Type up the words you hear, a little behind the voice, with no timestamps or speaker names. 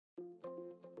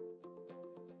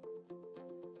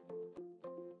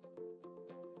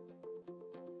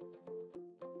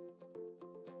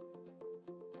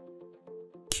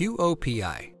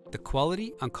QOPI, the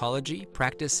Quality Oncology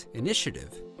Practice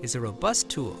Initiative, is a robust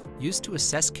tool used to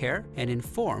assess care and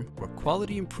inform where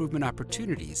quality improvement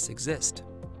opportunities exist.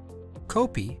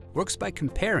 QOPI works by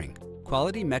comparing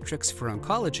quality metrics for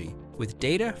oncology with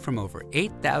data from over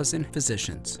 8,000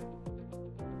 physicians.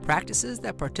 Practices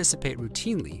that participate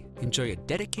routinely enjoy a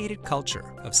dedicated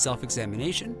culture of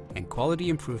self-examination and quality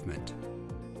improvement.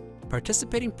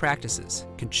 Participating practices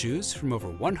can choose from over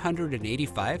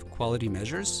 185 quality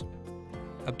measures,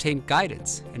 obtain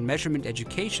guidance and measurement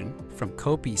education from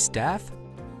QOPI staff,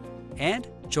 and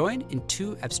join in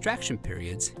 2 abstraction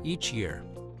periods each year.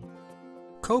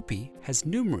 QOPI has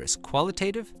numerous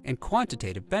qualitative and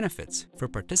quantitative benefits for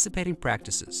participating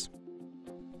practices.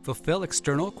 Fulfill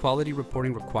external quality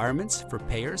reporting requirements for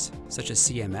payers such as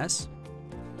CMS,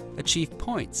 achieve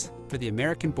points for the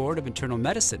American Board of Internal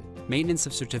Medicine Maintenance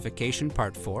of Certification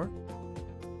Part 4,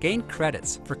 gain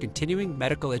credits for continuing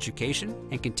medical education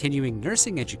and continuing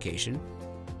nursing education,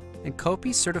 and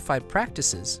QOPI certified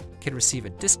practices can receive a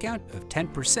discount of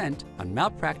 10% on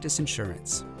malpractice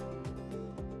insurance.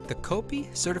 The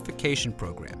QOPI Certification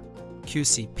Program,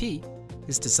 QCP,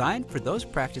 is designed for those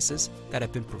practices that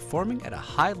have been performing at a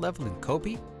high level in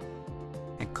QOPI,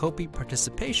 and QOPI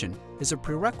participation is a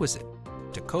prerequisite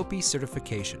to QOPI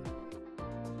certification.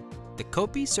 The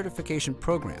QOPI Certification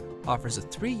Program offers a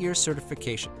 3-year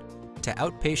certification to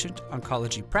outpatient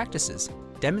oncology practices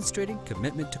demonstrating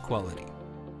commitment to quality.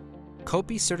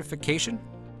 QOPI certification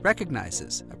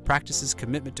recognizes a practice's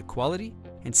commitment to quality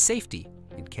and safety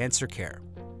in cancer care.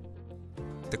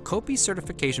 The QOPI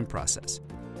certification process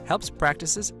helps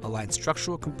practices align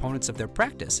structural components of their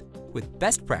practice with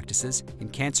best practices in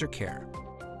cancer care,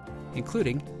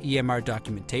 including EMR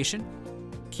documentation,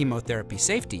 chemotherapy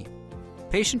safety,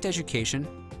 patient education,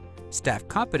 staff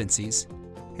competencies,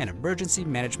 and emergency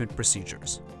management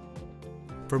procedures.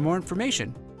 For more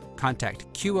information,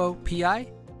 contact QOPI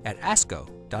at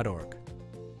asco.org.